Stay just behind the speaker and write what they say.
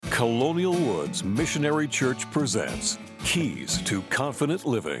Colonial Woods Missionary Church presents Keys to Confident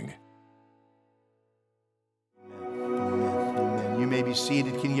Living. Amen. You may be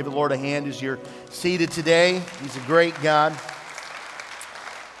seated. Can you give the Lord a hand as you're seated today? He's a great God.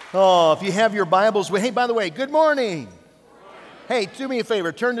 Oh, if you have your Bibles, hey, by the way, good morning. Hey, do me a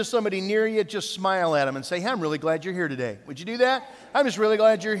favor. Turn to somebody near you. Just smile at them and say, hey, I'm really glad you're here today. Would you do that? I'm just really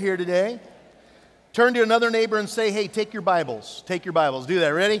glad you're here today. Turn to another neighbor and say, hey, take your Bibles. Take your Bibles. Do that.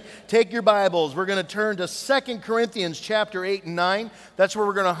 Ready? Take your Bibles. We're going to turn to 2 Corinthians chapter 8 and 9. That's where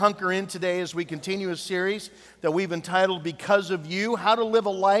we're going to hunker in today as we continue a series that we've entitled Because of You, How to Live a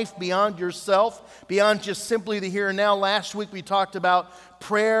Life Beyond Yourself, Beyond Just Simply the Here and Now. Last week we talked about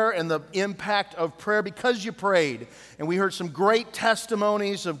prayer and the impact of prayer because you prayed. And we heard some great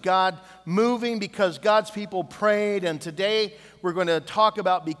testimonies of God moving because God's people prayed. And today we're going to talk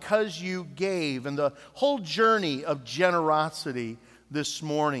about because you gave and the whole journey of generosity this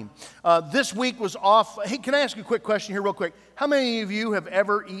morning. This week was off. Hey, can I ask you a quick question here real quick? How many of you have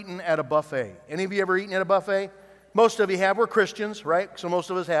ever eaten at a buffet? Any of you ever eaten at a buffet? Most of you have. We're Christians, right? So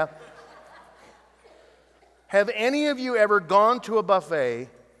most of us have. Have any of you ever gone to a buffet,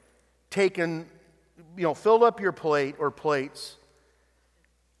 taken, filled up your plate or plates,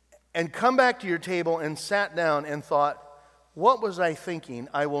 and come back to your table and sat down and thought, what was I thinking?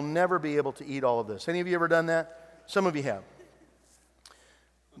 I will never be able to eat all of this. Any of you ever done that? Some of you have.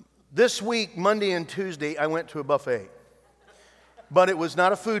 This week, Monday and Tuesday, I went to a buffet. But it was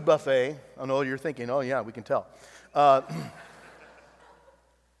not a food buffet. I know you're thinking, oh yeah, we can tell.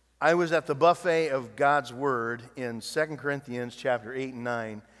 I was at the buffet of God's Word in 2 Corinthians chapter 8 and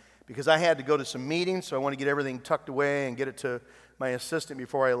 9 because I had to go to some meetings, so I want to get everything tucked away and get it to my assistant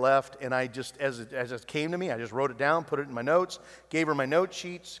before I left. And I just, as it came to me, I just wrote it down, put it in my notes, gave her my note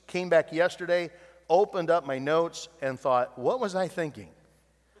sheets, came back yesterday, opened up my notes, and thought, what was I thinking?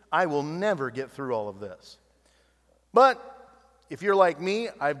 I will never get through all of this. But if you're like me,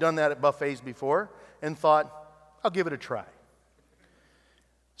 I've done that at buffets before and thought, I'll give it a try.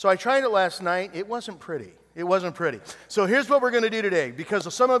 So I tried it last night. It wasn't pretty. It wasn't pretty. So here's what we're going to do today,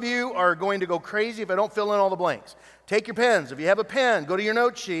 because some of you are going to go crazy if I don't fill in all the blanks. Take your pens. If you have a pen, go to your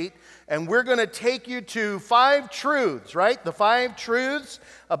note sheet, and we're going to take you to 5 truths, right? The 5 truths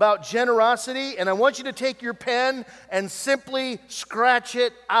about generosity, and I want you to take your pen and simply scratch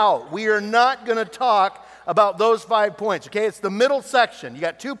it out. We are not going to talk about those 5 points, okay? It's the middle section. You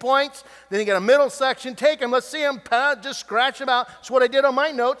got 2 points, then you got a middle section. Take them. Let's see them. Just scratch them out. That's what I did on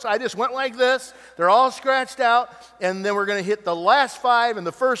my notes. I just went like this. They're all scratched out, and then we're going to hit the last 5 and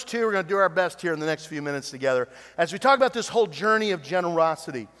the first 2. We're going to do our best here in the next few minutes together as we talk about this whole journey of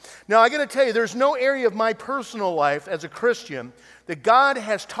generosity. Now, I got to tell you, there's no area of my personal life as a Christian that God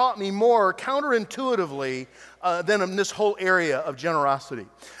has taught me more counterintuitively than in this whole area of generosity.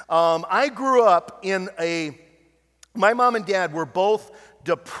 I grew up in my mom and dad were both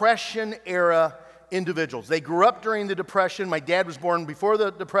Depression-era individuals. They grew up during the Depression. My dad was born before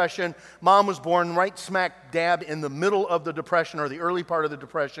the Depression. Mom was born right smack dab in the middle of the Depression or the early part of the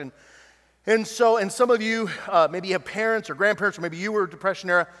Depression. And some of you, maybe you have parents or grandparents, or maybe you were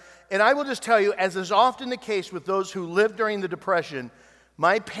Depression-era. And I will just tell you, as is often the case with those who lived during the Depression,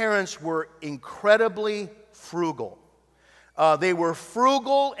 my parents were incredibly frugal. They were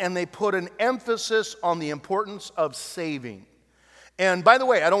frugal, and they put an emphasis on the importance of saving. And by the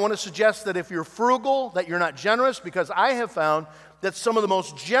way, I don't want to suggest that if you're frugal, that you're not generous, because I have found that some of the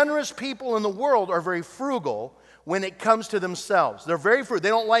most generous people in the world are very frugal when it comes to themselves. They're very frugal. They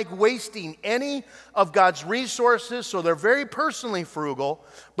don't like wasting any of God's resources, so they're very personally frugal.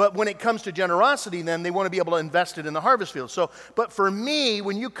 But when it comes to generosity, then they want to be able to invest it in the harvest field. But for me,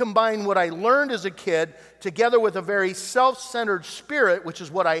 when you combine what I learned as a kid together with a very self-centered spirit, which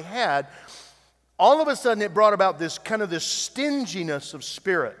is what I had, all of a sudden it brought about this stinginess of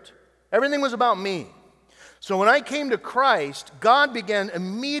spirit. Everything was about me. So when I came to Christ, God began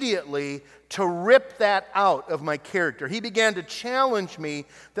immediately to rip that out of my character. He began to challenge me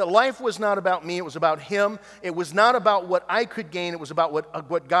that life was not about me, it was about Him. It was not about what I could gain, it was about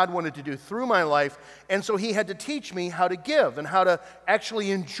what God wanted to do through my life. And so He had to teach me how to give and how to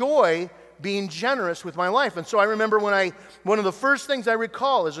actually enjoy being generous with my life. And so I remember one of the first things I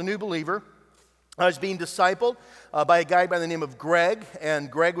recall as a new believer, I was being discipled by a guy by the name of Greg, and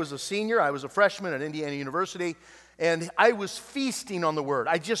Greg was a senior. I was a freshman at Indiana University, and I was feasting on the Word.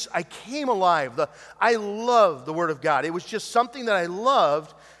 I came alive. I loved the Word of God. It was just something that I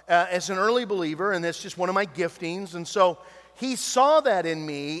loved as an early believer, and it's just one of my giftings. And so he saw that in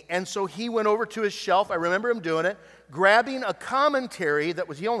me, and so he went over to his shelf. I remember him doing it, grabbing a commentary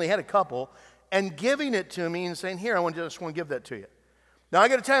he only had a couple, and giving it to me and saying, here, just want to give that to you. Now, I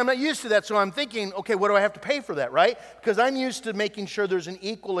got to tell you, I'm not used to that, so I'm thinking, okay, what do I have to pay for that, right? Because I'm used to making sure there's an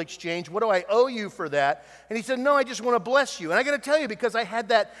equal exchange. What do I owe you for that? And he said, no, I just want to bless you. And I got to tell you, because I had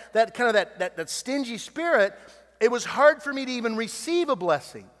that stingy spirit, it was hard for me to even receive a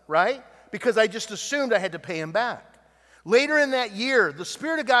blessing, right? Because I just assumed I had to pay him back. Later in that year, the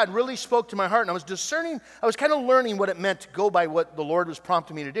Spirit of God really spoke to my heart, and I was kind of learning what it meant to go by what the Lord was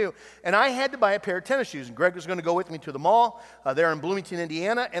prompting me to do. And I had to buy a pair of tennis shoes, and Greg was going to go with me to the mall there in Bloomington,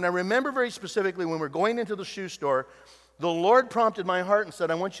 Indiana. And I remember very specifically when we were going into the shoe store, the Lord prompted my heart and said,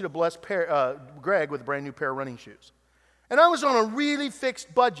 I want you to bless Greg with a brand new pair of running shoes. And I was on a really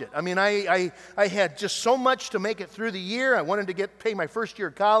fixed budget. I mean, I had just so much to make it through the year. I wanted to pay my first year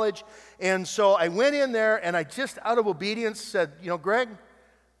of college. And so I went in there and I just, out of obedience, said, Greg,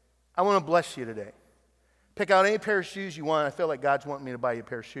 I want to bless you today. Pick out any pair of shoes you want. I feel like God's wanting me to buy you a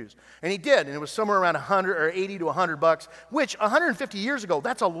pair of shoes. And he did. And it was somewhere around $100 or $80 to $100, which 150 years ago,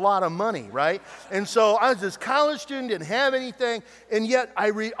 that's a lot of money, right? And so I was this college student, didn't have anything. And yet,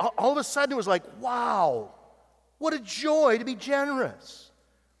 all of a sudden, it was like, wow. What a joy to be generous.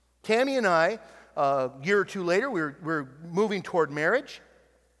 Tammy and I, a year or two later, we're moving toward marriage.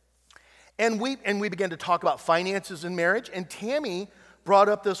 And we began to talk about finances in marriage. And Tammy brought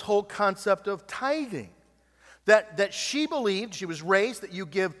up this whole concept of tithing. That she believed, she was raised, that you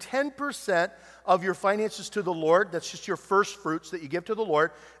give 10% of your finances to the Lord. That's just your first fruits that you give to the Lord.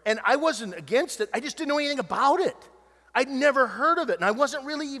 And I wasn't against it. I just didn't know anything about it. I'd never heard of it, and I wasn't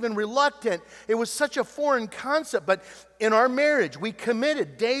really even reluctant. It was such a foreign concept, but in our marriage, we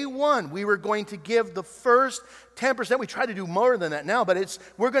committed day one. We were going to give the first 10%. We try to do more than that now, but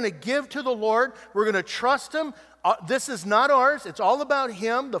we're going to give to the Lord. We're going to trust Him. This is not ours. It's all about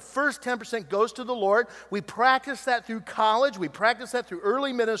Him. The first 10% goes to the Lord. We practice that through college. We practice that through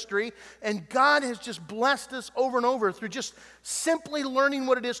early ministry, and God has just blessed us over and over through just simply learning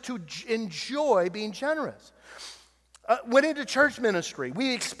what it is to enjoy being generous. Went into church ministry.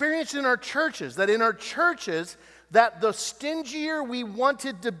 We experienced in our churches that the stingier we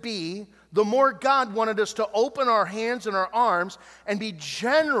wanted to be, the more God wanted us to open our hands and our arms and be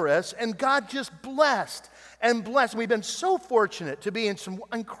generous, and God just blessed and blessed. We've been so fortunate to be in some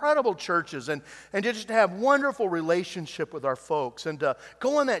incredible churches and to just have wonderful relationship with our folks and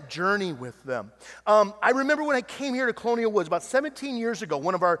go on that journey with them. I remember when I came here to Colonial Woods about 17 years ago,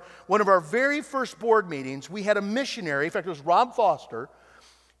 one of our very first board meetings, we had a missionary. In fact, it was Rob Foster.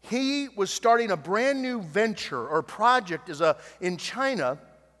 He was starting a brand new venture or project in China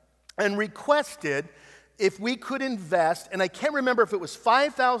and requested if we could invest, and I can't remember if it was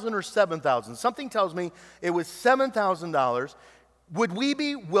 $5,000 or $7,000. Something tells me it was $7,000. Would we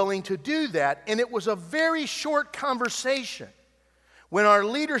be willing to do that? And it was a very short conversation when our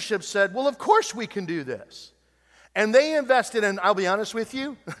leadership said, well, of course we can do this. And they invested, and I'll be honest with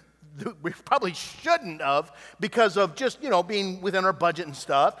you, we probably shouldn't have because of just, being within our budget and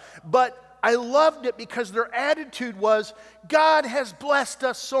stuff. But I loved it because their attitude was, God has blessed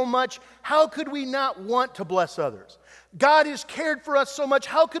us so much, how could we not want to bless others? God has cared for us so much,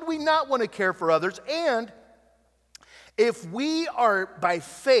 how could we not want to care for others? And if we are, by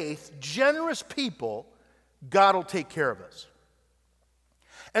faith, generous people, God will take care of us.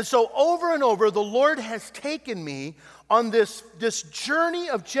 And so over and over, the Lord has taken me on this journey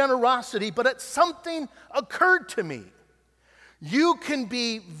of generosity, but something occurred to me. You can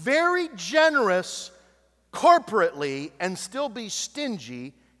be very generous corporately and still be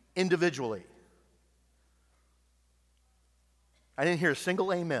stingy individually. I didn't hear a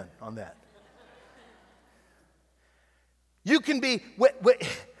single amen on that. You can be,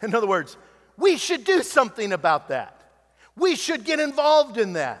 in other words, we should do something about that. We should get involved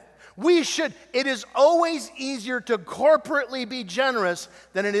in that. It is always easier to corporately be generous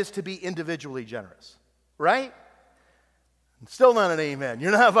than it is to be individually generous, right? Still not an amen.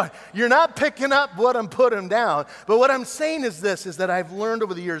 You're not picking up what I'm putting down. But what I'm saying is this, is that I've learned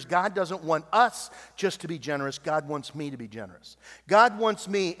over the years, God doesn't want us just to be generous. God wants me to be generous. God wants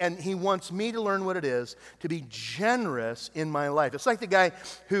me, and He wants me to learn what it is to be generous in my life. It's like the guy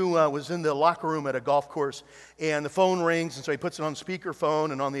who was in the locker room at a golf course, and the phone rings, and so he puts it on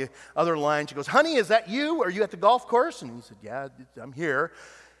speakerphone, and on the other line, she goes, honey, is that you? Are you at the golf course? And he said, yeah, I'm here.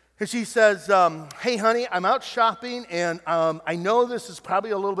 And she says, hey, honey, I'm out shopping, and I know this is probably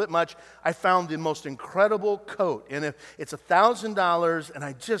a little bit much. I found the most incredible coat, and it's $1,000, and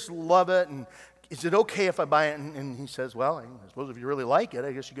I just love it, and is it okay if I buy it? And he says, well, I suppose if you really like it,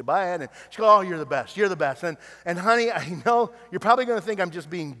 I guess you could buy it. And she goes, oh, you're the best. And honey, I know you're probably going to think I'm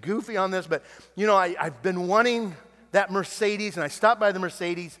just being goofy on this, but, I've been wanting that Mercedes, and I stopped by the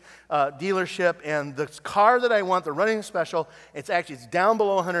Mercedes dealership, and the car that I want, the running special, it's down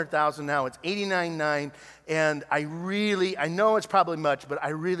below 100,000 now. It's 89.9, and I know it's probably much, but I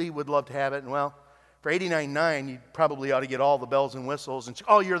really would love to have it. And well, for 89.9, you probably ought to get all the bells and whistles. And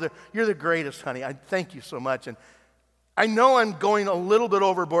oh, you're the greatest, honey. I thank you so much. And I know I'm going a little bit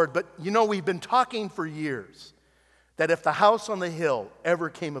overboard, but you know, we've been talking for years that if the house on the hill ever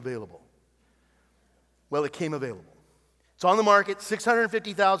came available, well, it came available. It's on the market,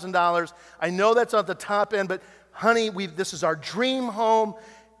 $650,000. I know that's at the top end, but honey, this is our dream home.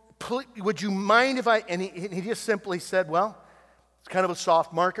 Would you mind if I, and he just simply said, well, it's kind of a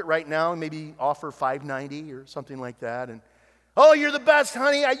soft market right now, and maybe offer $590 or something like that. And, oh, you're the best,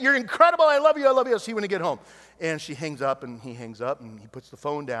 honey. You're incredible. I love you. I'll see you when you get home. And she hangs up, and he hangs up, and he puts the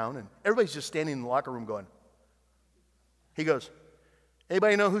phone down, and everybody's just standing in the locker room going. He goes,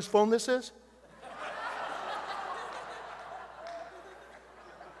 anybody know whose phone this is?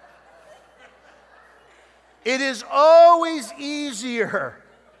 It is always easier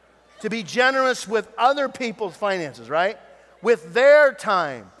to be generous with other people's finances, right? With their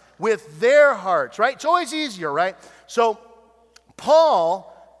time, with their hearts, right? It's always easier, right? So Paul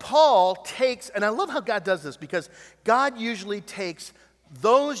takes, and I love how God does this, because God usually takes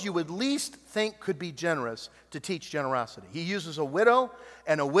those you would least think could be generous to teach generosity. He uses a widow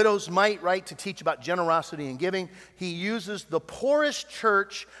and a widow's mite, right, to teach about generosity and giving. He uses the poorest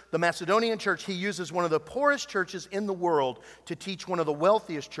church, the Macedonian church. He uses one of the poorest churches in the world to teach one of the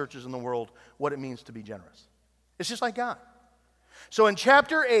wealthiest churches in the world what it means to be generous. It's just like God. So in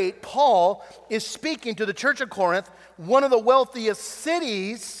chapter 8, Paul is speaking to the church of Corinth, one of the wealthiest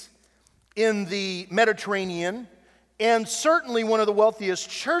cities in the Mediterranean, and certainly one of the wealthiest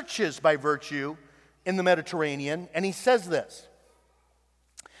churches by virtue in the Mediterranean. And he says this,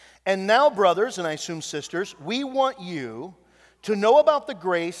 and now, brothers, and I assume sisters, we want you to know about the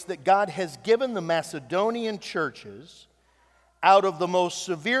grace that God has given the Macedonian churches out of the most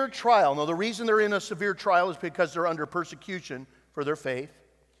severe trial. Now, the reason they're in a severe trial is because they're under persecution for their faith.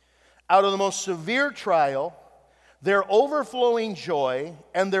 Out of the most severe trial, their overflowing joy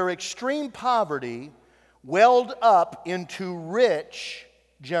and their extreme poverty welled up into rich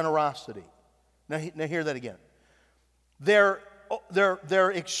generosity. Now hear that again. Their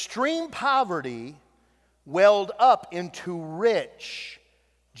extreme poverty welled up into rich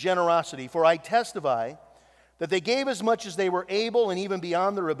generosity. For I testify that they gave as much as they were able and even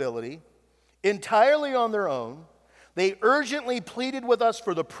beyond their ability, entirely on their own. They urgently pleaded with us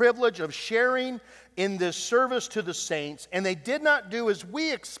for the privilege of sharing in this service to the saints, and they did not do as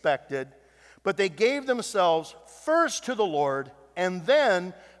we expected, but they gave themselves first to the Lord and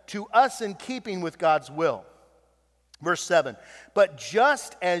then to us in keeping with God's will. Verse 7, but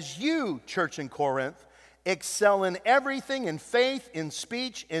just as you, church in Corinth, excel in everything, in faith, in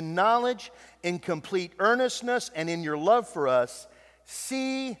speech, in knowledge, in complete earnestness, and in your love for us,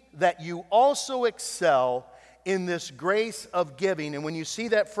 see that you also excel in this grace of giving. And when you see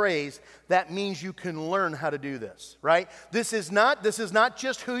that phrase, that means you can learn how to do this, right? This is not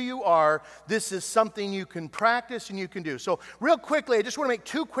just who you are. This is something you can practice and you can do. So real quickly, I just want to make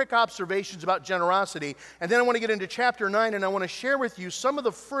two quick observations about generosity, and then I want to get into chapter 9, and I want to share with you some of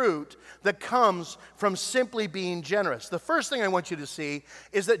the fruit that comes from simply being generous. The first thing I want you to see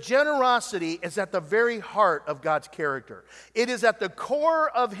is that generosity is at the very heart of God's character. It is at the core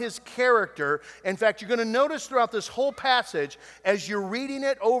of His character. In fact, you're going to notice throughout this whole passage, as you're reading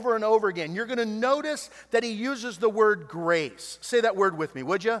it over and over again, you're going to notice that he uses the word grace. Say that word with me,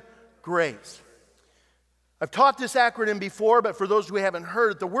 would you? Grace. I've taught this acronym before, but for those who haven't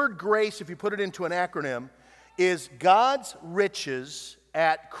heard it, the word grace, if you put it into an acronym, is God's riches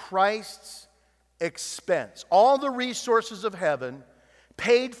at Christ's expense. All the resources of heaven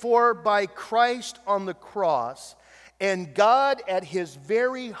paid for by Christ on the cross, and God at His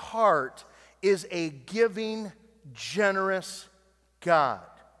very heart is a giving, generous God.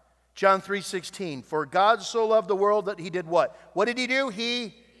 John 3:16, for God so loved the world that He did what? What did He do?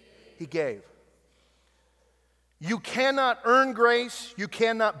 He gave. You cannot earn grace. You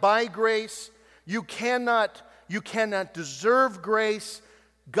cannot buy grace. You cannot deserve grace.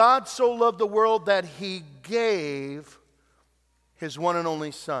 God so loved the world that He gave His one and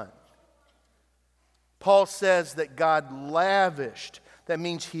only Son. Paul says that God lavished. That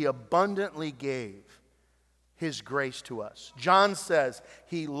means He abundantly gave His grace to us. John says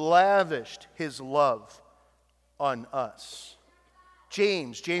He lavished His love on us.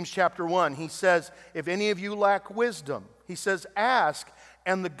 James chapter 1, he says, if any of you lack wisdom, he says, ask,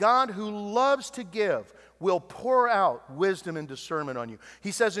 And the God who loves to give will pour out wisdom and discernment on you.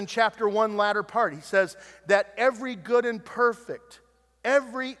 He says in chapter 1, latter part, he says that every good and perfect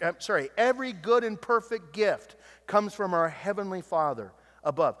gift comes from our Heavenly Father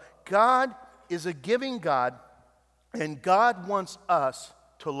above. God is a giving God, and God wants us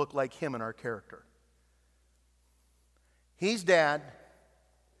to look like Him in our character. He's Dad,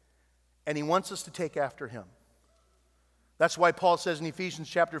 and He wants us to take after Him. That's why Paul says in Ephesians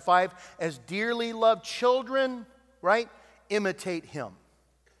chapter 5, as dearly loved children, right, imitate Him.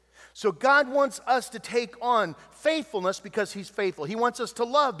 So God wants us to take on faithfulness because He's faithful. He wants us to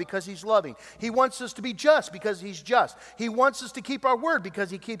love because He's loving. He wants us to be just because He's just. He wants us to keep our word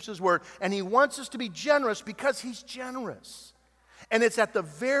because He keeps His word. And He wants us to be generous because He's generous. And it's at the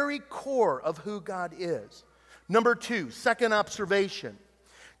very core of who God is. Number 2, second observation.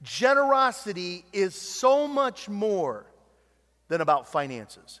 Generosity is so much more than about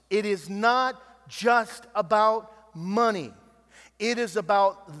finances. It is not just about money. It is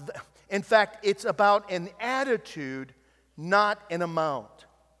about, in fact, it's about an attitude, not an amount.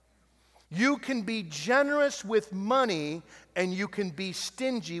 You can be generous with money and you can be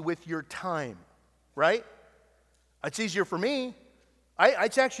stingy with your time, right? It's easier for me.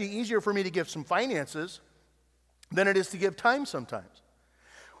 It's actually easier for me to give some finances than it is to give time sometimes.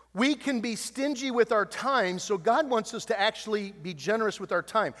 We can be stingy with our time, so God wants us to actually be generous with our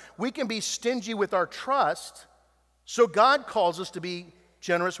time. We can be stingy with our trust, so God calls us to be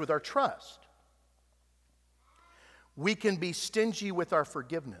generous with our trust. We can be stingy with our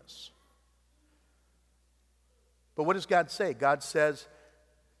forgiveness. But what does God say? God says,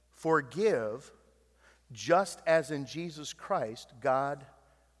 forgive just as in Jesus Christ God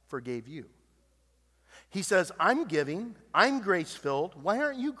forgave you. He says, I'm giving, I'm grace-filled. Why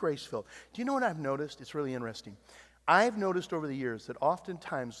aren't you grace-filled? Do you know what I've noticed? It's really interesting. I've noticed over the years that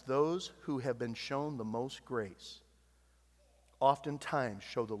oftentimes those who have been shown the most grace oftentimes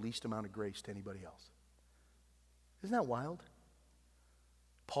show the least amount of grace to anybody else. Isn't that wild?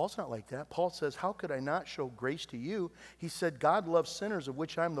 Paul's not like that. Paul says, how could I not show grace to you? He said, God loves sinners, of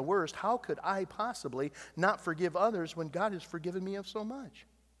which I'm the worst. How could I possibly not forgive others when God has forgiven me of so much?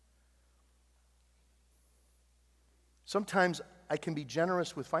 Sometimes I can be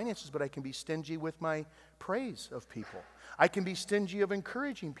generous with finances, but I can be stingy with my praise of people. I can be stingy of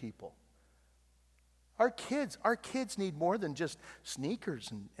encouraging people. Our kids need more than just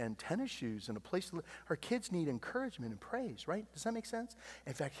sneakers and tennis shoes and a place to live. Our kids need encouragement and praise, right? Does that make sense?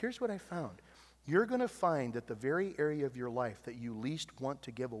 In fact, here's what I found. You're going to find that the very area of your life that you least want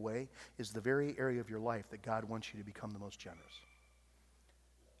to give away is the very area of your life that God wants you to become the most generous.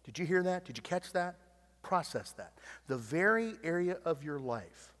 Did you hear that? Did you catch that? Process that. The very area of your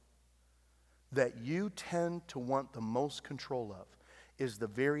life that you tend to want the most control of is the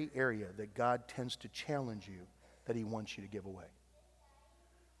very area that God tends to challenge you that He wants you to give away.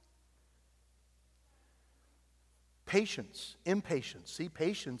 Patience, impatience. See,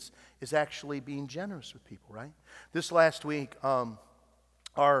 patience is actually being generous with people, right? This last week,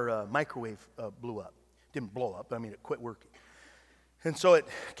 our microwave blew up. Didn't blow up, but I mean it quit working. And so it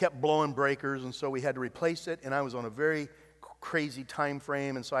kept blowing breakers, and so we had to replace it, and I was on a very crazy time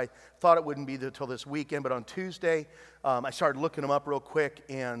frame, and so I thought it wouldn't be until this weekend, but on Tuesday, I started looking them up real quick,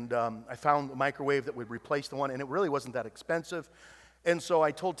 and I found a microwave that would replace the one, and it really wasn't that expensive. And so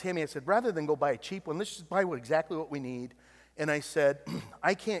I told Tammy, I said, rather than go buy a cheap one, let's just buy exactly what we need. And I said,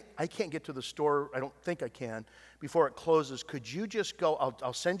 I can't get to the store, I don't think I can, before it closes. Could you just go,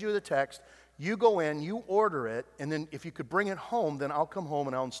 I'll send you the text. You go in, you order it, and then if you could bring it home, then I'll come home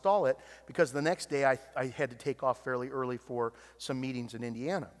and I'll install it, because the next day I had to take off fairly early for some meetings in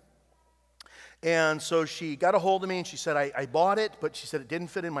Indiana. And so she got a hold of me and she said, I bought it, but she said it didn't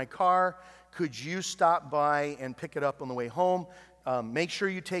fit in my car. Could you stop by and pick it up on the way home? Make sure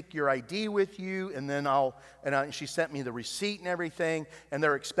you take your ID with you, and then she sent me the receipt and everything, and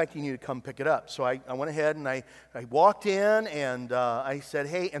they're expecting you to come pick it up. So I went ahead and I walked in, and I said,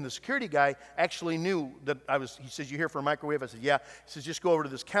 hey, and the security guy actually knew that he says, you here for a microwave? I said, yeah. He says, just go over to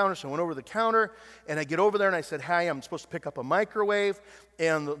this counter. So I went over to the counter, and I get over there, and I said, hi, I'm supposed to pick up a microwave.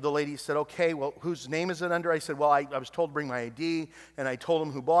 And the lady said, okay, well, whose name is it under? I said, well, I was told to bring my ID, and I told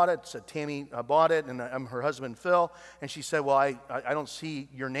him who bought it. Said Tammy bought it, and I'm her husband, Phil. And she said, well, I don't see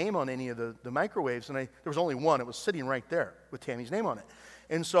your name on any of the microwaves. And there was only one. It was sitting right there with Tammy's name on it.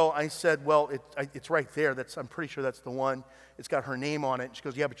 And so I said, well, it's right there. I'm pretty sure that's the one. It's got her name on it. And she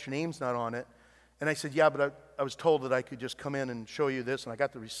goes, yeah, but your name's not on it. And I said, yeah, but I was told that I could just come in and show you this, and I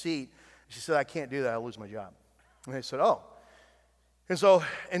got the receipt. And she said, I can't do that. I'll lose my job. And I said, oh. And so,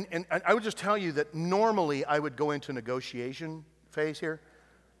 and I would just tell you that normally I would go into negotiation phase here.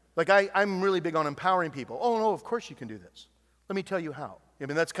 Like I'm really big on empowering people. Oh, no, of course you can do this. Let me tell you how. I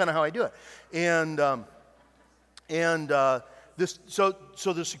mean, that's kind of how I do it. So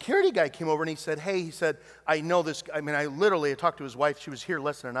the security guy came over and he said, hey, I know this. I mean, I talked to his wife. She was here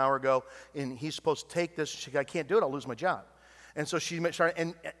less than an hour ago, and he's supposed to take this. She said, I can't do it. I'll lose my job. And so she started,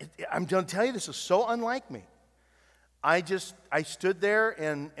 and I'm going to tell you, this is so unlike me. I stood there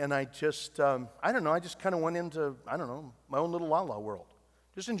and I just, I don't know, I just kind of went into, I don't know, my own little la-la world.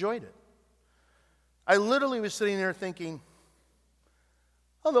 Just enjoyed it. I literally was sitting there thinking,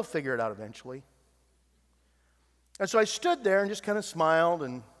 oh, they'll figure it out eventually. And so I stood there and just kind of smiled,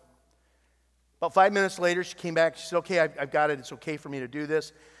 and about 5 minutes later, she came back. She said, okay, I've got it. It's okay for me to do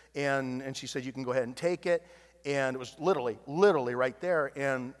this. And she said, you can go ahead and take it. And it was literally right there.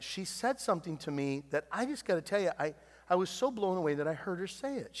 And she said something to me that I just got to tell you, I was so blown away that I heard her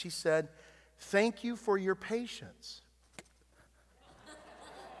say it. She said, thank you for your patience.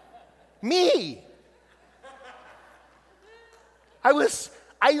 Me!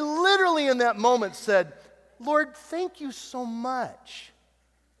 I literally in that moment said, Lord, thank you so much.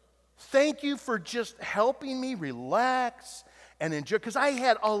 Thank you for just helping me relax and enjoy, because I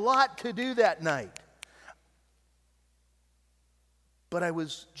had a lot to do that night. But I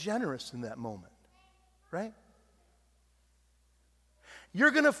was generous in that moment, right?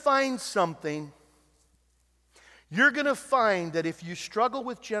 You're going to find something. You're going to find that if you struggle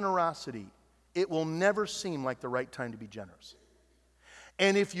with generosity, it will never seem like the right time to be generous.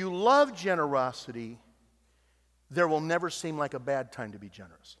 And if you love generosity, there will never seem like a bad time to be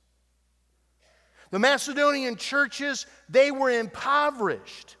generous. The Macedonian churches, they were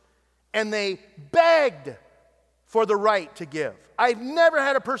impoverished, and they begged for the right to give. I've never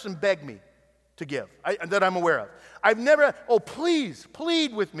had a person beg me to give that I'm aware of. I've never, please,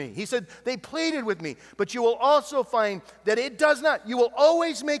 plead with me. He said they pleaded with me. But you will also find that it does not. You will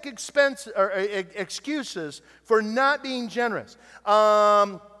always make excuses for not being generous.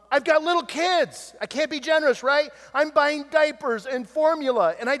 I've got little kids. I can't be generous, right? I'm buying diapers and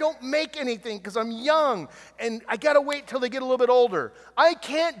formula, and I don't make anything because I'm young, and I got to wait till they get a little bit older. I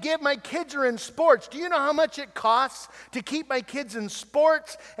can't give. My kids are in sports. Do you know how much it costs to keep my kids in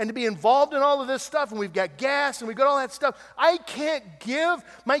sports and to be involved in all of this stuff? And we've got gas, and we've got all that stuff. I can't give.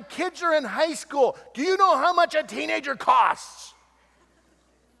 My kids are in high school. Do you know how much a teenager costs?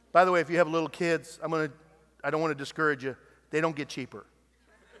 By the way, if you have little kids, I don't want to discourage you. They don't get cheaper.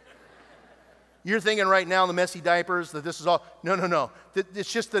 You're thinking right now, the messy diapers, that this is all. No.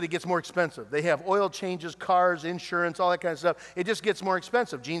 It's just that it gets more expensive. They have oil changes, cars, insurance, all that kind of stuff. It just gets more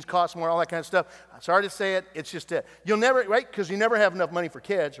expensive. Jeans cost more, all that kind of stuff. Sorry to say it, it's just it. You'll never, right? Because you never have enough money for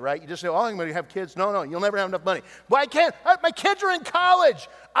kids, right? You just say, I'm going to have kids. No, you'll never have enough money. Well, I can't. My kids are in college.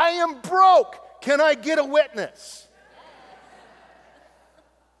 I am broke. Can I get a witness?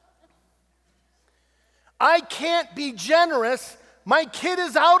 I can't be generous. My kid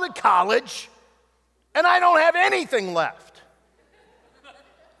is out of college. And I don't have anything left.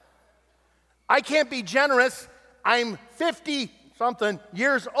 I can't be generous. I'm 50-something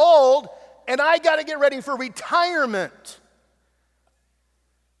years old, and I got to get ready for retirement.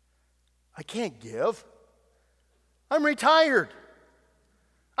 I can't give. I'm retired.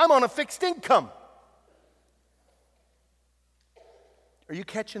 I'm on a fixed income. Are you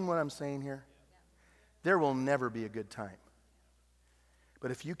catching what I'm saying here? There will never be a good time.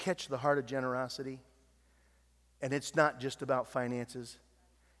 But if you catch the heart of generosity, and it's not just about finances,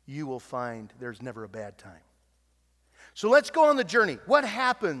 you will find there's never a bad time. So let's go on the journey. What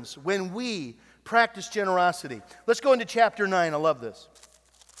happens when we practice generosity? Let's go into chapter 9. I love this.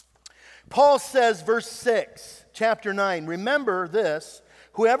 Paul says, verse 6, chapter 9, remember this,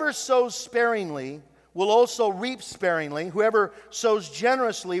 whoever sows sparingly will also reap sparingly. Whoever sows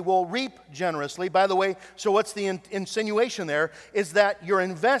generously will reap generously. By the way, so what's the insinuation there? Is that you're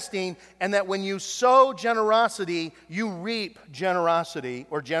investing, and that when you sow generosity, you reap generosity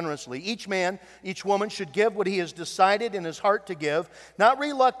or generously. Each man, each woman should give what he has decided in his heart to give, not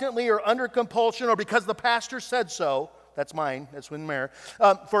reluctantly or under compulsion or because the pastor said so. That's mine. That's Win Mayor.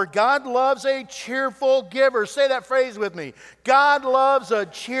 For God loves a cheerful giver. Say that phrase with me. God loves a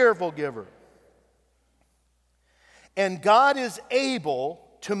cheerful giver. And God is able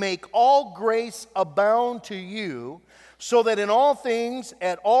to make all grace abound to you, so that in all things,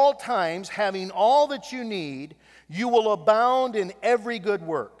 at all times, having all that you need, you will abound in every good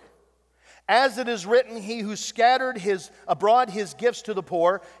work. As it is written, he who scattered abroad his gifts to the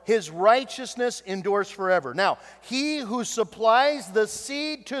poor, his righteousness endures forever. Now, he who supplies the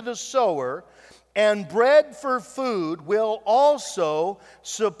seed to the sower and bread for food will also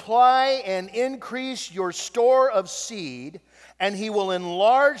supply and increase your store of seed and He will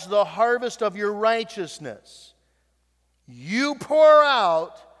enlarge the harvest of your righteousness. You pour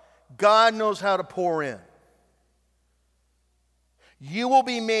out, God knows how to pour in. You will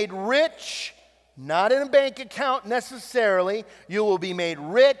be made rich, not in a bank account necessarily. You will be made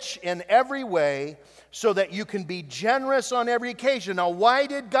rich in every way so that you can be generous on every occasion. Now, why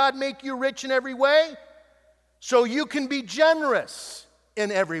did God make you rich in every way? So you can be generous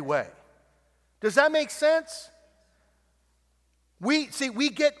in every way. Does that make sense?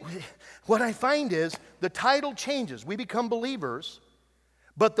 What I find is the title changes. We become believers,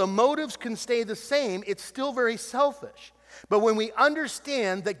 but the motives can stay the same. It's still very selfish. But when we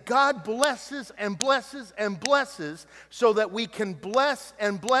understand that God blesses and blesses and blesses so that we can bless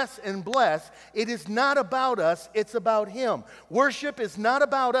and bless and bless, it is not about us, it's about Him. Worship is not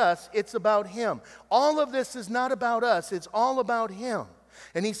about us, it's about Him. All of this is not about us, it's all about Him.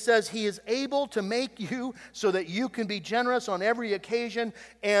 And He says He is able to make you so that you can be generous on every occasion,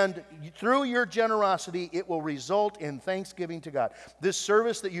 and through your generosity, it will result in thanksgiving to God. This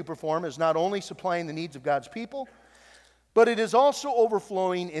service that you perform is not only supplying the needs of God's people, but it is also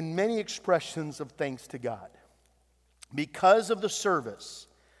overflowing in many expressions of thanks to God. Because of the service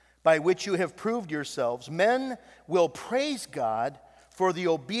by which you have proved yourselves, men will praise God for the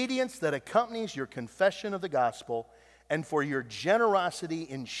obedience that accompanies your confession of the gospel and for your generosity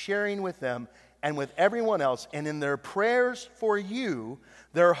in sharing with them and with everyone else. And in their prayers for you,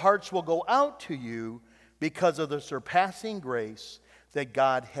 their hearts will go out to you because of the surpassing grace that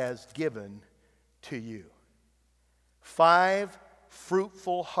God has given to you. 5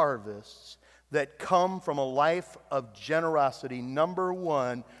 fruitful harvests that come from a life of generosity. Number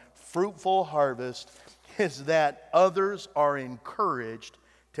 1, fruitful harvest is that others are encouraged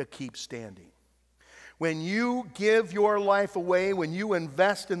to keep standing. When you give your life away, when you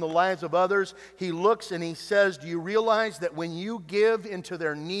invest in the lives of others, He looks and He says, do you realize that when you give into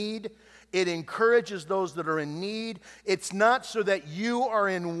their need, it encourages those that are in need? It's not so that you are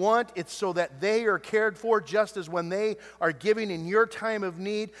in want, it's so that they are cared for, just as when they are giving in your time of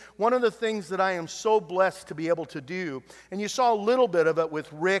need. One of the things that I am so blessed to be able to do, and you saw a little bit of it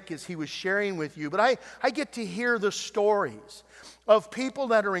with Rick as he was sharing with you, but I get to hear the stories of people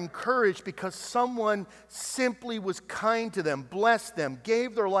that are encouraged because someone simply was kind to them, blessed them,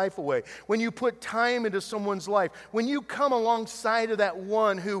 gave their life away. When you put time into someone's life, when you come alongside of that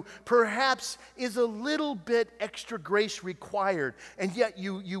one who perhaps is a little bit extra grace required, and yet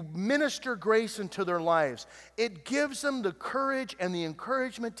you minister grace into their lives, it gives them the courage and the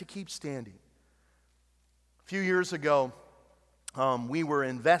encouragement to keep standing. A few years ago, we were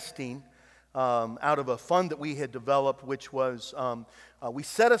investing out of a fund that we had developed, which was, we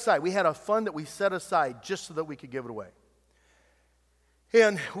had a fund that we set aside just so that we could give it away.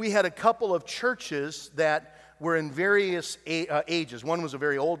 And we had a couple of churches that were in various ages. One was a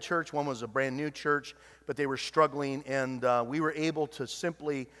very old church, one was a brand new church, but they were struggling, and we were able to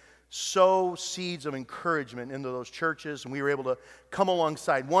simply sow seeds of encouragement into those churches, and we were able to come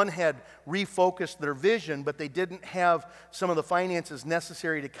alongside. One had refocused their vision, but they didn't have some of the finances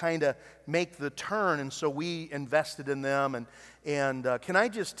necessary to kind of make the turn, and so we invested in them. And can I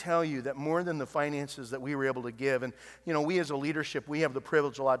just tell you that more than the finances that we were able to give, and you know, we as a leadership, we have the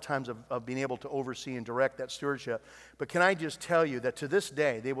privilege a lot of times of being able to oversee and direct that stewardship, but can I just tell you that to this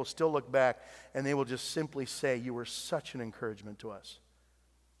day, they will still look back and they will just simply say, you were such an encouragement to us.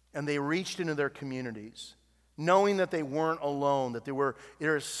 And they reached into their communities, knowing that they weren't alone, that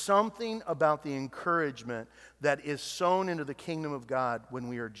there is something about the encouragement that is sown into the kingdom of God when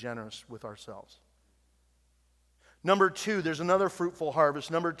we are generous with ourselves. Number 2, there's another fruitful harvest.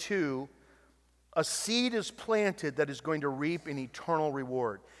 Number 2, a seed is planted that is going to reap an eternal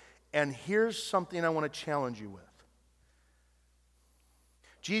reward. And here's something I want to challenge you with.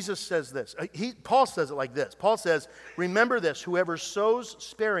 Jesus says this. Paul says it like this. Paul says, remember this, whoever sows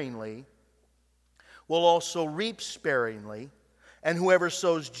sparingly will also reap sparingly, and whoever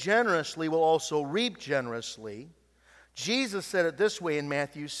sows generously will also reap generously. Jesus said it this way in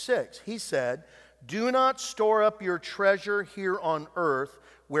Matthew 6. He said, do not store up your treasure here on earth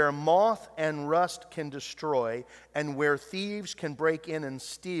where moth and rust can destroy and where thieves can break in and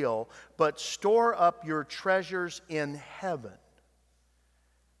steal, but store up your treasures in heaven.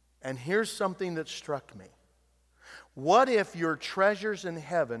 And here's something that struck me. What if your treasures in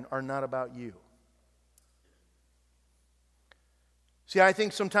heaven are not about you? See, I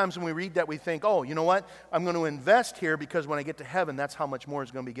think sometimes when we read that, we think, oh, you know what? I'm going to invest here because when I get to heaven, that's how much more is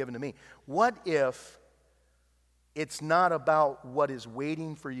going to be given to me. What if it's not about what is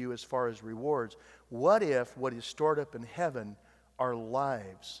waiting for you as far as rewards? What if what is stored up in heaven are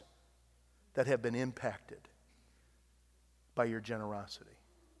lives that have been impacted by your generosity.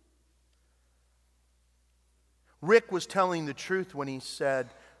 Rick was telling the truth when he said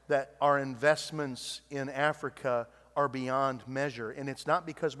that our investments in Africa are beyond measure, and it's not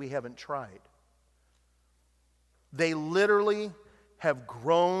because we haven't tried. They literally have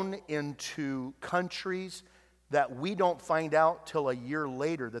grown into countries that we don't find out till a year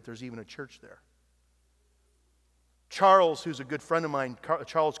later that there's even a church there. Charles, who's a good friend of mine,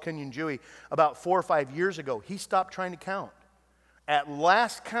 Charles Kenyon Dewey, about 4 or 5 years ago, he stopped trying to count. At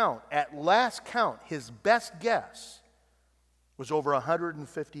last count, his best guess was over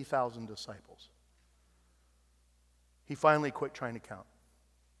 150,000 disciples. He finally quit trying to count.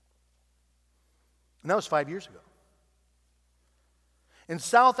 And that was 5 years ago. In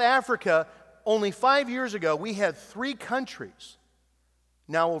South Africa, only 5 years ago, we had 3 countries,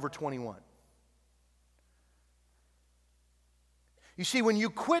 now over 21. You see, when you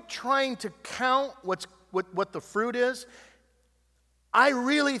quit trying to count what the fruit is, I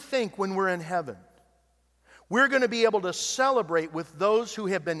really think when we're in heaven, we're going to be able to celebrate with those who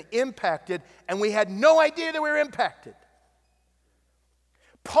have been impacted, and we had no idea that we were impacted.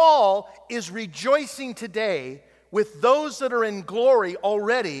 Paul is rejoicing today with those that are in glory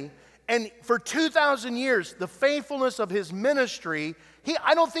already, and for 2,000 years, the faithfulness of his ministry,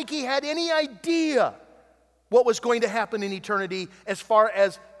 I don't think he had any idea what was going to happen in eternity as far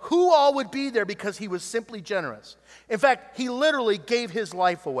as who all would be there, because he was simply generous. In fact, he literally gave his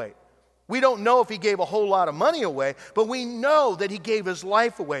life away. We don't know if he gave a whole lot of money away, but we know that he gave his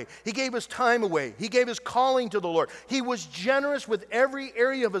life away. He gave his time away. He gave his calling to the Lord. He was generous with every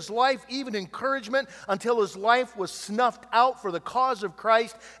area of his life, even encouragement, until his life was snuffed out for the cause of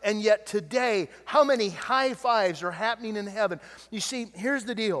Christ. And yet today, how many high fives are happening in heaven? You see, here's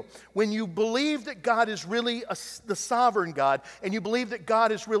the deal. When you believe that God is really the sovereign God, and you believe that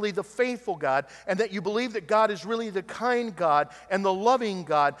God is really the faithful God, and that you believe that God is really the kind God and the loving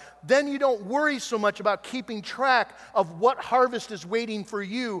God, then you don't worry so much about keeping track of what harvest is waiting for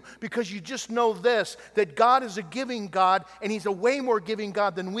you, because you just know this, that God is a giving God, and He's a way more giving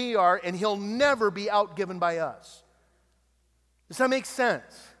God than we are, and He'll never be outgiven by us. Does that make sense?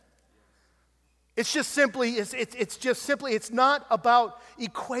 It's just simply, it's not about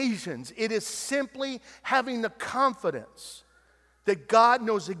equations. It is simply having the confidence that God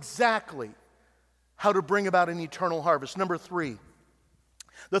knows exactly how to bring about an eternal harvest. Number 3.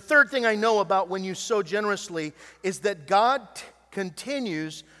 The third thing I know about when you sow generously is that God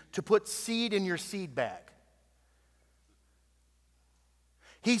continues to put seed in your seed bag.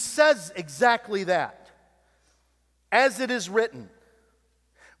 He says exactly that. As it is written,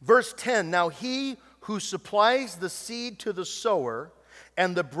 verse 10, now he who supplies the seed to the sower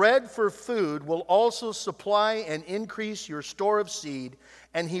and the bread for food will also supply and increase your store of seed,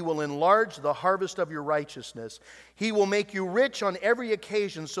 and he will enlarge the harvest of your righteousness. He will make you rich on every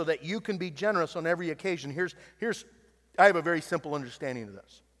occasion so that you can be generous on every occasion. I have a very simple understanding of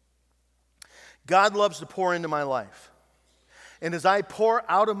this. God loves to pour into my life. And as I pour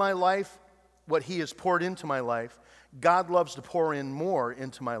out of my life what He has poured into my life, God loves to pour in more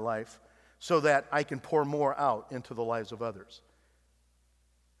into my life so that I can pour more out into the lives of others.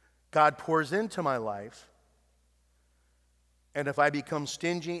 God pours into my life, and if I become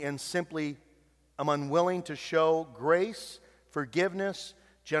stingy and simply am unwilling to show grace, forgiveness,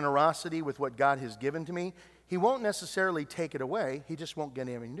 generosity with what God has given to me, He won't necessarily take it away. He just won't get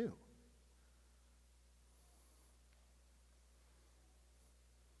anything new.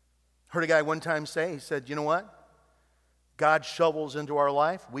 Heard a guy one time say, he said, you know what? God shovels into our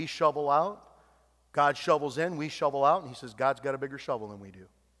life, we shovel out. God shovels in, we shovel out. And he says, God's got a bigger shovel than we do.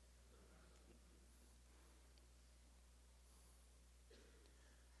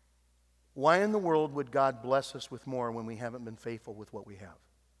 Why in the world would God bless us with more when we haven't been faithful with what we have?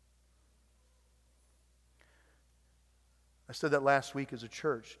 I said that last week as a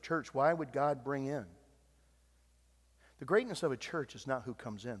church. Church, why would God bring in? The greatness of a church is not who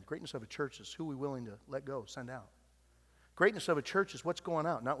comes in. The greatness of a church is who we're willing to let go, send out. Greatness of a church is what's going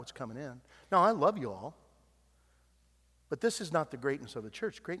out, not what's coming in. Now, I love you all, but this is not the greatness of the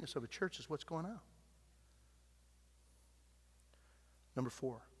church. The greatness of a church is what's going out. Number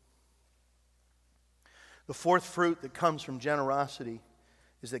 4. The fourth fruit that comes from generosity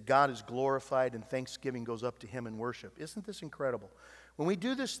is that God is glorified and thanksgiving goes up to Him in worship. Isn't this incredible? When we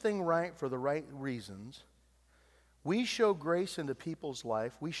do this thing right for the right reasons, we show grace into people's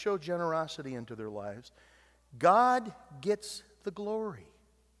life, we show generosity into their lives, God gets the glory.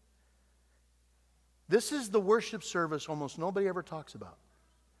 This is the worship service almost nobody ever talks about.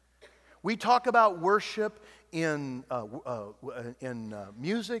 We talk about worship in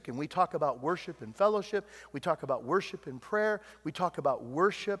music, and we talk about worship in fellowship. We talk about worship in prayer. We talk about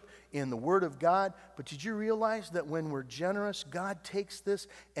worship in the Word of God. But did you realize that when we're generous, God takes this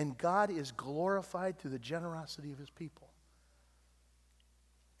and God is glorified through the generosity of His people?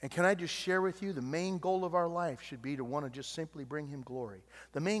 And can I just share with you, the main goal of our life should be to want to just simply bring Him glory.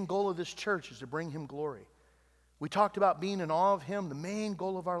 The main goal of this church is to bring Him glory. We talked about being in awe of Him. The main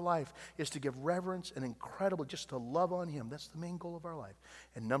goal of our life is to give reverence and incredible, just to love on Him. That's the main goal of our life.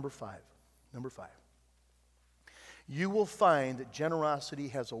 And number five, you will find that generosity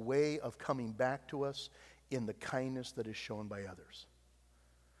has a way of coming back to us in the kindness that is shown by others.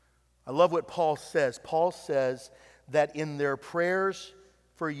 I love what Paul says. Paul says that in their prayers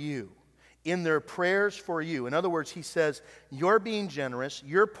for you, in other words, he says, you're being generous,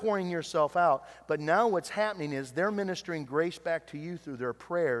 you're pouring yourself out, but now what's happening is they're ministering grace back to you through their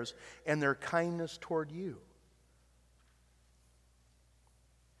prayers and their kindness toward you.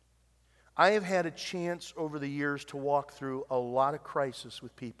 I have had a chance over the years to walk through a lot of crisis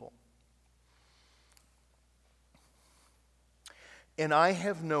with people. And I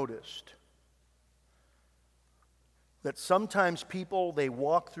have noticed that sometimes people, they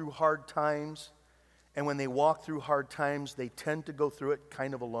walk through hard times, and when they walk through hard times, they tend to go through it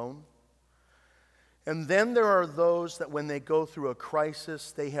kind of alone. And then there are those that when they go through a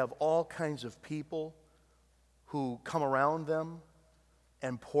crisis, they have all kinds of people who come around them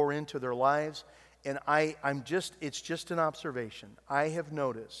and pour into their lives. And it's just an observation. I have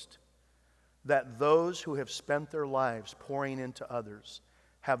noticed that those who have spent their lives pouring into others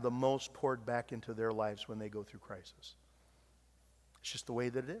have the most poured back into their lives when they go through crisis. It's just the way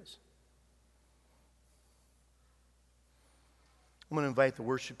that it is. I'm going to invite the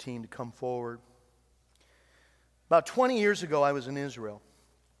worship team to come forward. About 20 years ago, I was in Israel.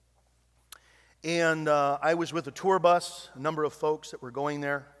 And I was with a tour bus, a number of folks that were going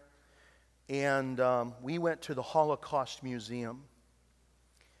there. And we went to the Holocaust Museum.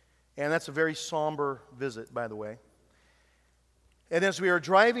 And that's a very somber visit, by the way. And as we were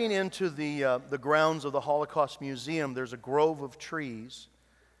driving into the grounds of the Holocaust Museum, there's a grove of trees.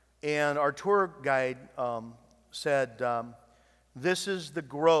 And our tour guide said, this is the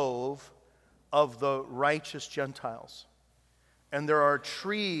grove of the righteous Gentiles. And there are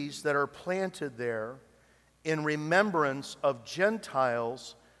trees that are planted there in remembrance of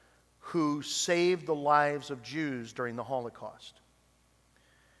Gentiles who saved the lives of Jews during the Holocaust.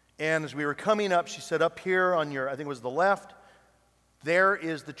 And as we were coming up, she said, up here on your, I think it was the left, there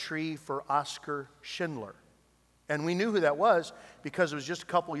is the tree for Oskar Schindler. And we knew who that was because it was just a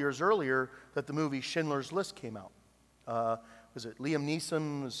couple years earlier that the movie Schindler's List came out. Was it Liam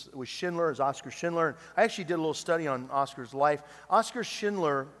Neeson was Schindler, as Oskar Schindler? And I actually did a little study on Oskar's life. Oskar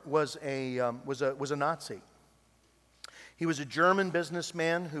Schindler was a Nazi. He was a German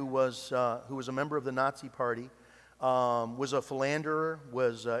businessman who was a member of the Nazi Party, was a philanderer,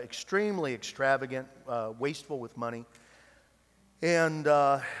 was extremely extravagant, wasteful with money. And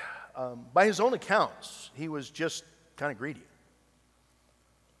by his own accounts, he was just kind of greedy.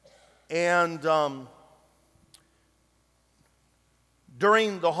 And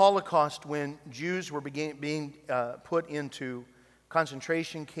during the Holocaust, when Jews were being put into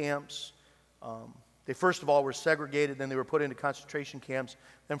concentration camps, they first of all were segregated, then they were put into concentration camps,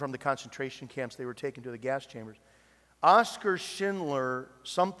 then from the concentration camps they were taken to the gas chambers. Oskar Schindler,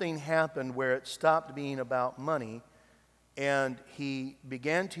 something happened where it stopped being about money, and he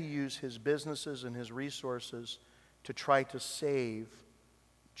began to use his businesses and his resources to try to save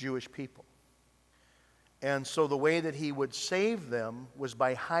Jewish people. And so the way that he would save them was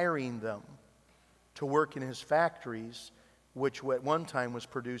by hiring them to work in his factories, which at one time was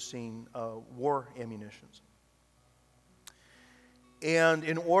producing war ammunitions. And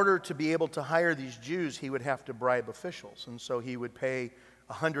in order to be able to hire these Jews, he would have to bribe officials. And so he would pay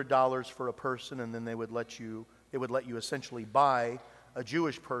 $100 for a person, and then they would let you essentially buy a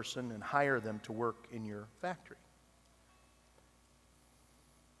Jewish person and hire them to work in your factory.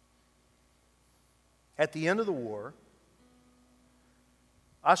 At the end of the war,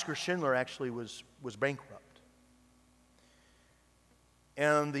 Oskar Schindler actually was bankrupt.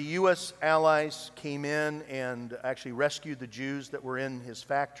 And the U.S. allies came in and actually rescued the Jews that were in his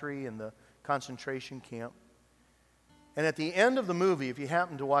factory in the concentration camp. And at the end of the movie, if you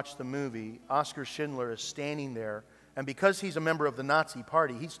happen to watch the movie, Oskar Schindler is standing there, and because he's a member of the Nazi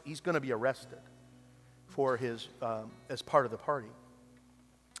Party, he's going to be arrested for his as part of the party.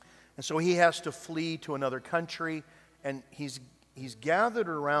 And so he has to flee to another country, and he's gathered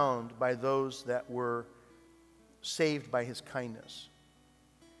around by those that were saved by his kindness.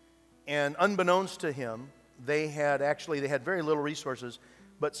 And unbeknownst to him, they had very little resources,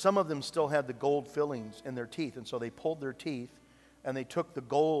 but some of them still had the gold fillings in their teeth. And so they pulled their teeth and they took the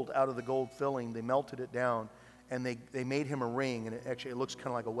gold out of the gold filling, they melted it down, and they made him a ring, and it looks kind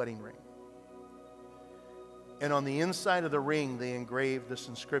of like a wedding ring. And on the inside of the ring, they engraved this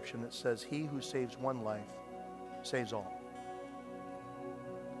inscription that says, "He who saves one life saves all."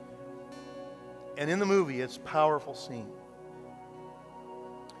 And in the movie, it's a powerful scene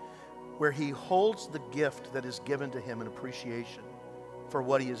where he holds the gift that is given to him in appreciation for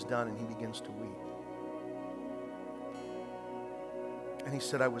what he has done, and he begins to weep. And he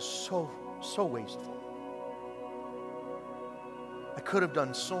said, "I was so wasteful. I could have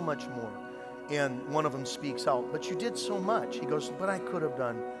done so much more." And one of them speaks out, "But you did so much." He goes, "But I could have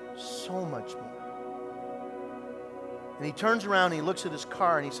done so much more." And he turns around and he looks at his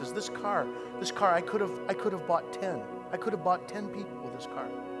car and he says, this car, I could have bought 10. I could have bought 10 people with this car.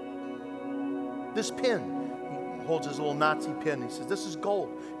 This pin," he holds his little Nazi pin. He says, "This is gold."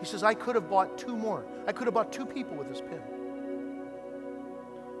 He says, "I could have bought 2 more. I could have bought 2 people with this pin.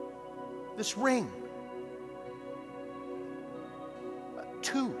 This ring,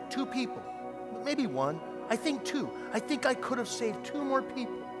 2 people, maybe 1. I think 2. I think I could have saved 2 more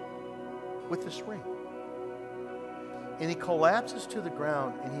people with this ring." And he collapses to the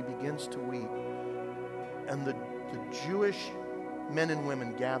ground and he begins to weep. And the Jewish men and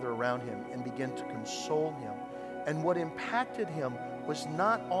women gather around him and begin to console him. And what impacted him was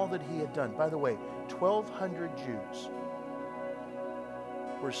not all that he had done. By the way, 1,200 Jews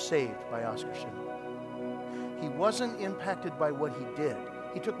were saved by Oskar Schindler. He wasn't impacted by what he did.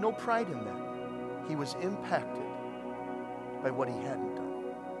 He took no pride in that. He was impacted by what he hadn't done.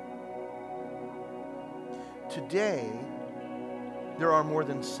 Today, there are more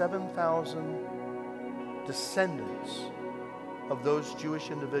than 7,000 descendants of those Jewish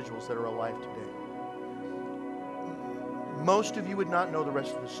individuals that are alive today. Most of you would not know the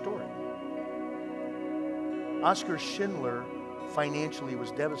rest of the story. Oskar Schindler financially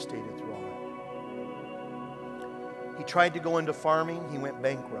was devastated through all that. He tried to go into farming, he went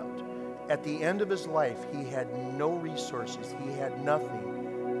bankrupt. At the end of his life, he had no resources, he had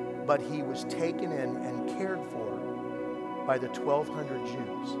nothing, but he was taken in and cared for by the 1,200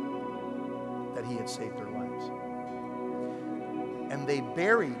 Jews that he had saved their lives. And they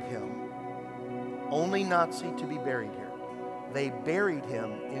buried him, only Nazi to be buried here. They buried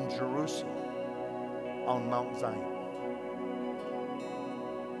him in Jerusalem on Mount Zion.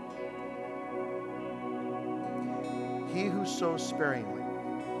 He who sows sparingly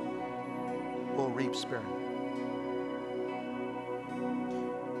will reap sparingly.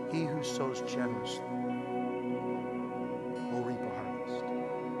 He who sows generously will reap a harvest.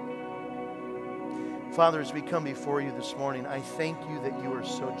 Father, as we come before you this morning, I thank you that you are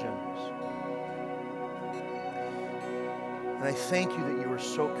so generous. And I thank you that you are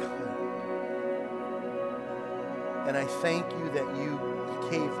so kind. And I thank you that you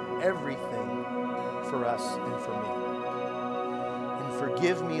gave everything for us and for me. And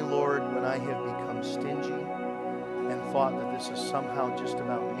forgive me, Lord, when I have become stingy and thought that this is somehow just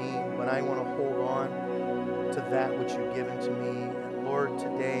about me, when I want to hold on to that which you've given to me. And Lord,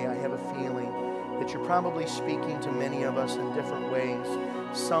 today I have a feeling that you're probably speaking to many of us in different ways,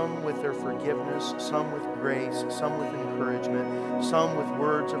 some with their forgiveness, some with grace, some with encouragement, some with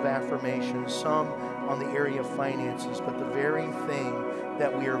words of affirmation, some on the area of finances, but the very thing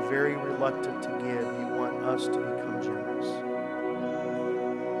that we are very reluctant to give, you want us to become generous.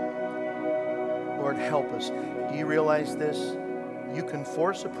 Lord, help us. Do you realize this? You can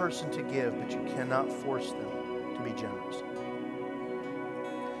force a person to give, but you cannot force them to be generous.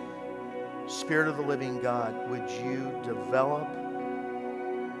 Spirit of the living God, would you develop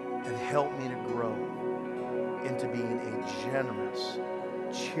and help me to grow into being a generous,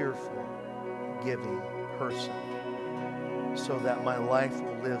 cheerful, giving person, so that my life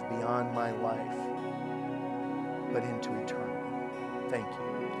will live beyond my life, but into eternity. Thank you.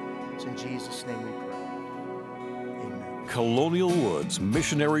 It's in Jesus' name we pray. Amen. Colonial Woods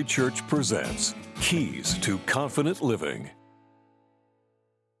Missionary Church presents Keys to Confident Living.